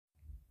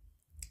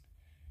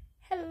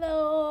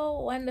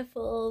Hello,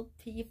 wonderful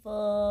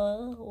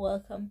people.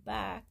 Welcome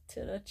back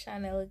to the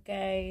channel,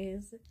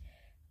 guys.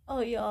 How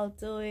y'all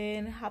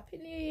doing? Happy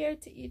New Year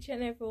to each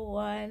and every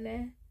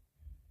one.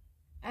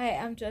 I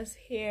am just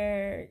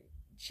here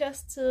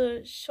just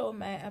to show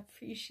my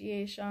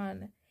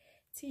appreciation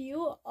to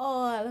you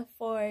all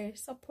for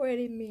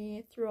supporting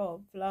me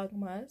throughout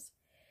Vlogmas.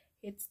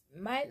 It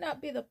might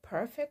not be the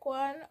perfect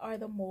one or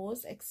the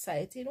most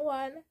exciting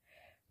one,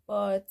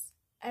 but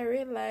I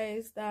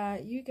realize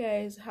that you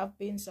guys have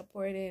been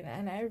supporting,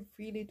 and I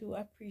really do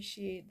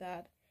appreciate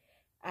that.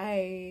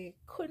 I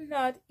could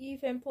not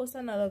even post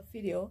another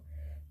video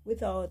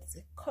without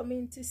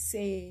coming to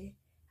say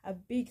a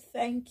big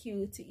thank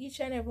you to each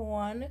and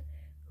everyone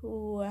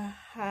who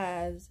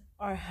has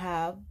or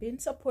have been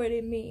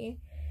supporting me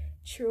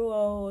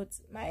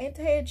throughout my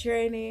entire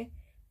journey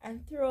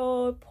and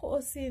throughout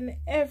posting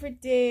every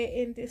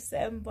day in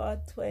December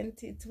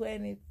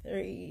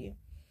 2023.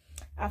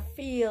 I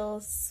feel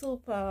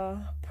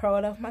super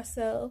proud of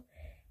myself.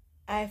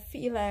 I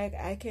feel like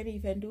I can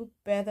even do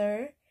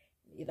better.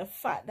 The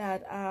fact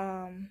that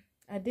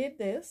I did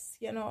this,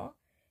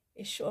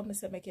 it showed me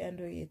that I can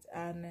do it,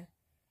 and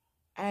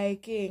I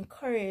gain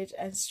courage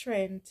and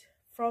strength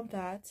from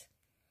that.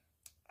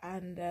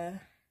 And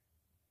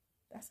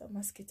that's a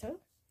mosquito.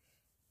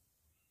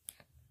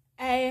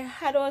 I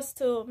had us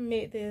to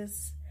make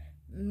this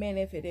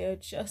mini video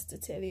just to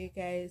tell you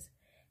guys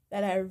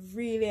that I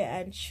really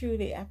and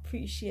truly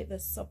appreciate the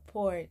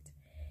support.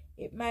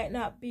 It might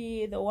not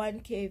be the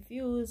 1K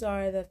views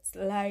or the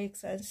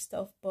likes and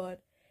stuff,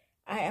 but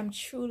I am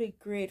truly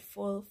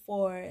grateful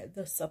for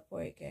the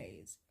support,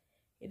 guys.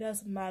 It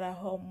doesn't matter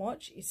how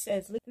much. It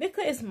says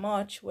little is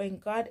much when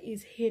God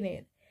is in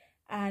it.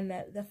 And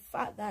the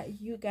fact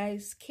that you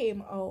guys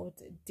came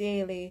out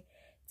daily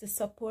to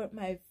support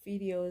my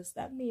videos,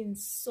 that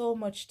means so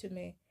much to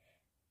me.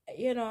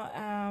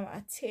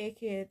 I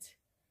take it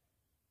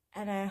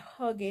and I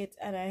hug it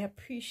and I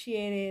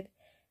appreciate it,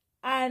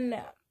 and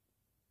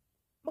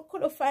I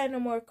couldn't find no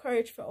more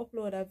courage to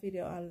upload a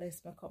video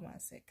unless I come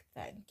and say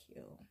thank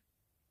you.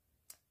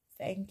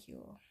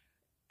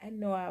 I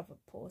know I have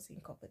a post in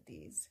a couple of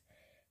days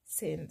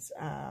since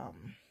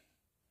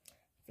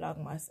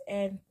Vlogmas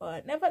end,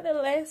 but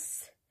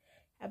nevertheless,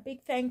 a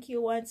big thank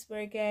you once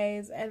more,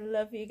 guys. I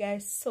love you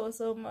guys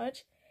so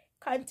much.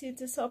 Continue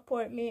to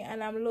support me,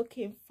 and I'm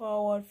looking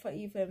forward for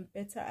even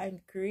better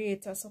and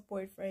greater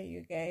support from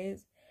you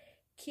guys.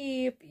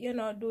 Keep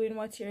doing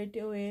what you're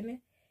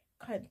doing.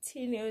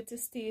 Continue to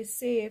stay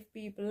safe,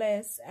 be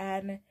blessed,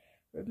 and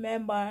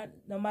remember,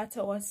 no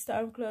matter what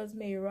storm clouds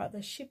may rock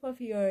the ship of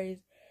yours,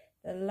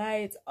 the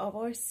light of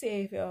our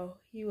Savior,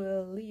 He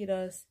will lead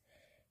us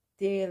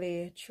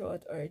daily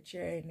throughout our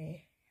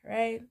journey,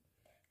 right?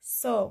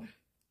 So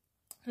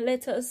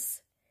let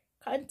us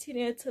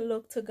continue to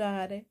look to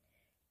God.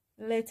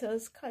 Let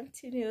us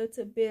continue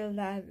to build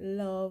that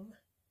love,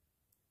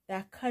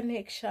 that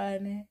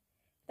connection,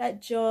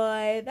 that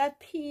joy, that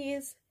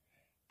peace.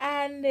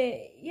 And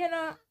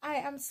I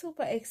am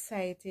super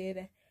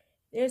excited.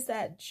 There's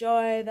that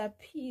joy, that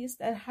peace,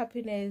 that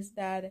happiness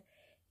that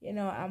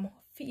I'm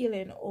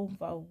feeling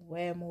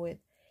overwhelmed with.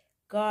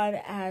 God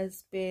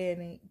has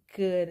been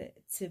good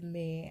to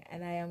me,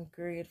 and I am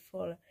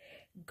grateful.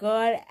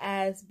 God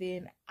has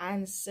been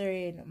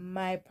answering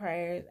my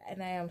prayers,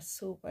 and I am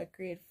super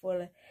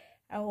grateful.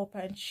 I hope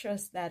and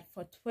trust that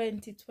for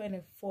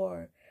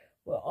 2024,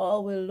 we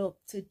all will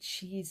look to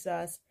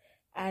Jesus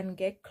and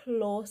get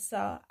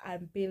closer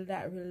and build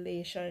that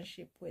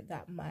relationship with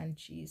that man,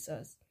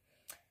 Jesus.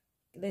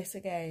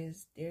 Listen,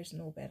 guys, there's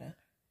no better.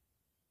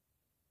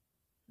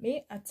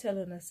 Me, I'm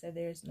telling you, say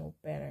there's no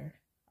better.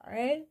 All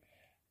right?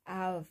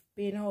 I've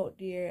been out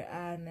there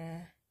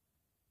and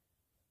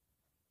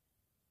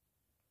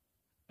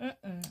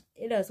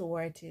it doesn't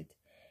worth it.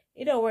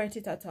 It don't worth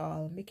it at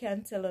all. Me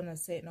can't tell you,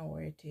 say it not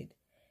worth it.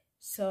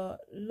 So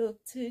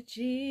look to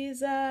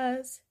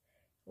Jesus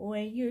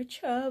when you're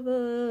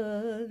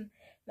troubled.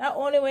 Not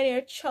only when you're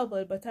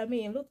troubled, but I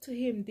mean, look to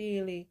Him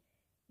daily.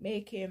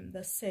 Make Him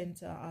the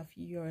center of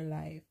your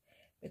life.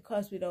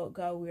 Because without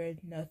God, we're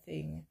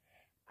nothing.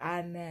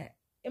 And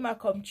it might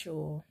come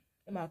true.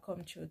 It might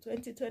come true.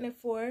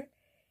 2024,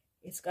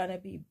 it's going to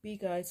be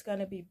bigger. It's going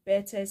to be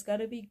better. It's going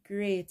to be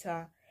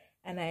greater.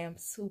 And I am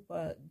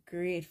super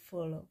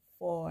grateful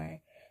for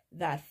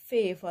that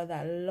favor,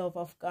 that love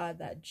of God,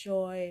 that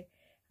joy,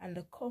 and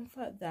the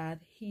comfort that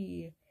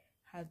He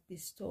has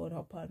bestowed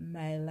upon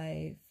my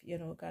life.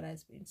 God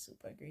has been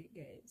super great,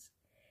 guys.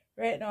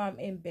 Right now, I'm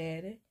in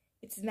bed.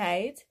 It's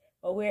night,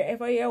 but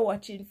wherever you're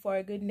watching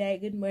for, good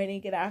night, good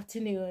morning, good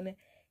afternoon,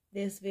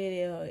 this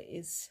video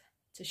is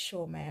to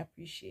show my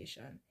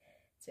appreciation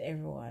to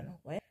everyone.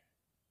 Well,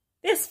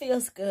 this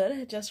feels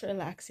good, just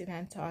relaxing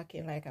and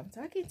talking like I'm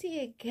talking to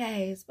you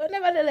guys. But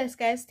nevertheless,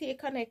 guys, stay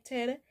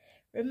connected.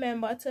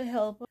 Remember to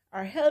help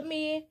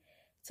me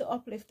to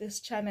uplift this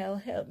channel.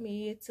 Help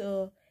me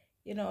to,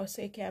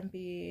 so it can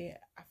be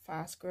a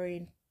fast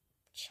growing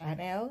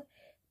channel.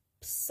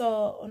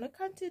 So I'm gonna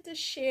continue to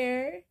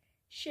share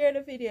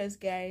the videos,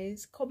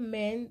 guys.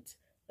 Comment,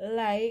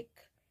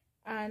 like,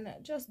 And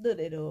just do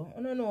it though.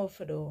 I don't know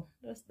for though.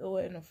 Just do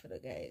it enough for the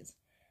guys.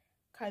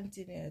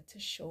 Continue to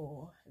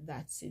show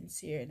that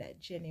sincere, that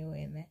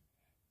genuine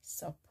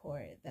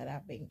support that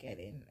I've been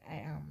getting. I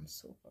am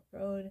super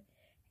proud.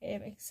 I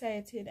am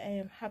excited. I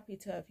am happy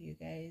to have you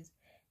guys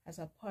as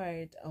a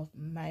part of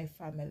my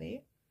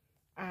family.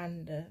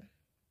 And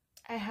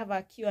I have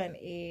a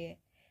Q&A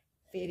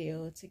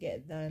video to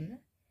get done.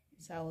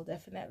 So I will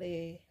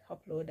definitely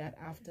upload that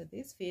after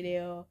this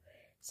video.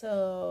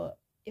 So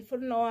if you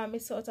know I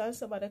miss out on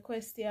some of the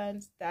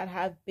questions that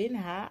have been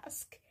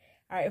asked,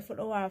 or if you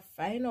don't want to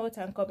find out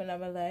and come in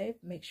my life,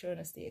 make sure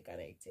to stay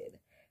connected.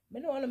 I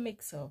don't want to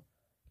mix up.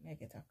 I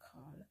get a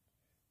call.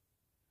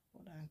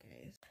 Hold on,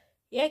 guys.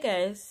 Yeah,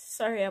 guys,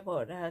 sorry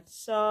about that.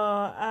 So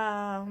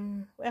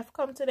we have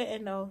come to the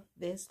end of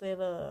this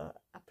little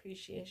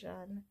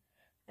appreciation.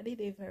 I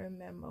didn't even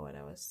remember what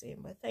I was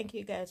saying, but thank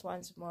you guys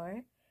once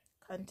more.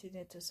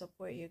 Continue to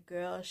support your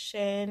girl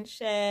Shen.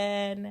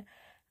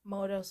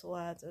 Mothers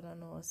want, I don't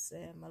know,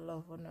 say my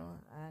love, you know,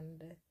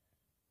 and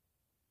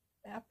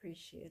I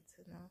appreciate,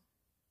 you know.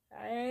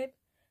 Alright,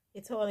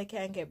 it only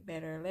can get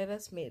better. Let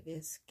us make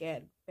this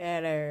get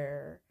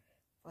better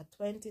for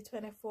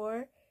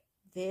 2024.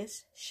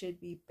 This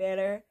should be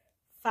better,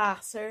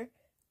 faster,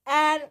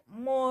 and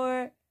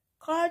more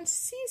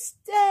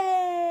consistent.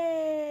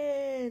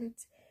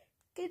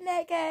 Good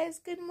night, guys.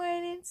 Good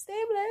morning.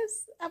 Stay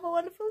blessed. Have a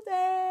wonderful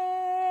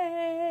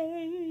day.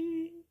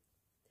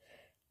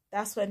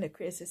 That's when the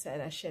crazy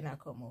side of Shena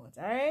come out,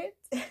 alright?